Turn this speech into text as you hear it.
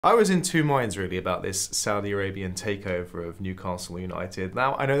I was in two minds really about this Saudi Arabian takeover of Newcastle United.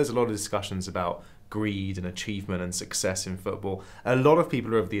 Now, I know there's a lot of discussions about greed and achievement and success in football. A lot of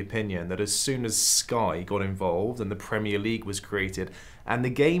people are of the opinion that as soon as Sky got involved and the Premier League was created and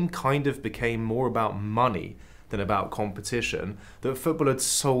the game kind of became more about money than about competition, that football had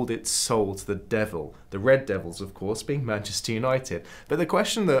sold its soul to the devil. The Red Devils, of course, being Manchester United. But the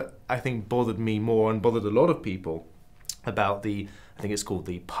question that I think bothered me more and bothered a lot of people about I think it's called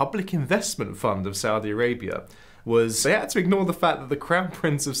the Public Investment Fund of Saudi Arabia, was they had to ignore the fact that the Crown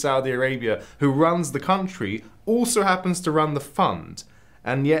Prince of Saudi Arabia, who runs the country, also happens to run the fund.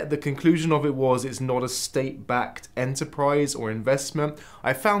 And yet the conclusion of it was it's not a state-backed enterprise or investment.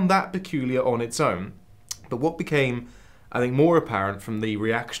 I found that peculiar on its own. But what became, I think, more apparent from the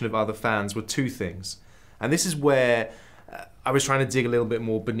reaction of other fans were two things. And this is where I was trying to dig a little bit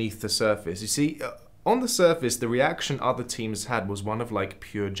more beneath the surface. You see, on the surface, the reaction other teams had was one of like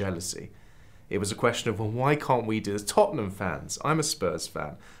pure jealousy. It was a question of, well, why can't we do this? Tottenham fans, I'm a Spurs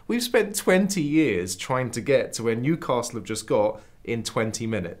fan. We've spent 20 years trying to get to where Newcastle have just got in 20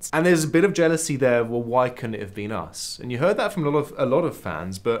 minutes. And there's a bit of jealousy there, well, why couldn't it have been us? And you heard that from a lot of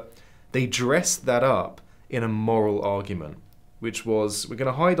fans, but they dressed that up in a moral argument, which was, we're going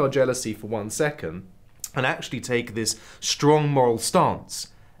to hide our jealousy for 1 second and actually take this strong moral stance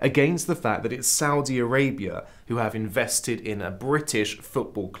against the fact that it's Saudi Arabia who have invested in a British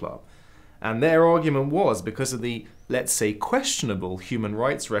football club. And their argument was, because of the, let's say, questionable human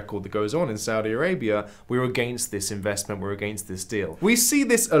rights record that goes on in Saudi Arabia, we're against this investment, we're against this deal. We see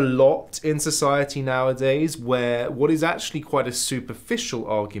this a lot in society nowadays, where what is actually quite a superficial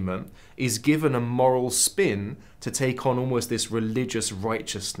argument is given a moral spin to take on almost this religious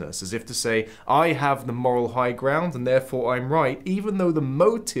righteousness, as if to say, I have the moral high ground and therefore I'm right, even though the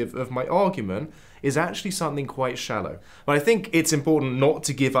motive of my argument is actually something quite shallow. But I think it's important not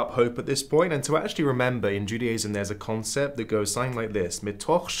to give up hope at this point and to actually remember in Judaism there's a concept that goes something like this,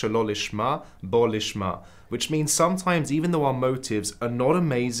 mitoch shelo lishma bo lishma, which means sometimes even though our motives are not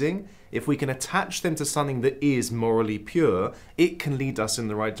amazing, if we can attach them to something that is morally pure, it can lead us in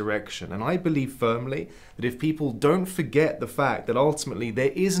the right direction. And I believe firmly that if people don't forget the fact that ultimately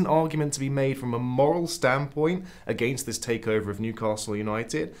there is an argument to be made from a moral standpoint against this takeover of Newcastle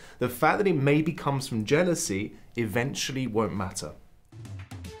United, the fact that it maybe comes from jealousy eventually won't matter.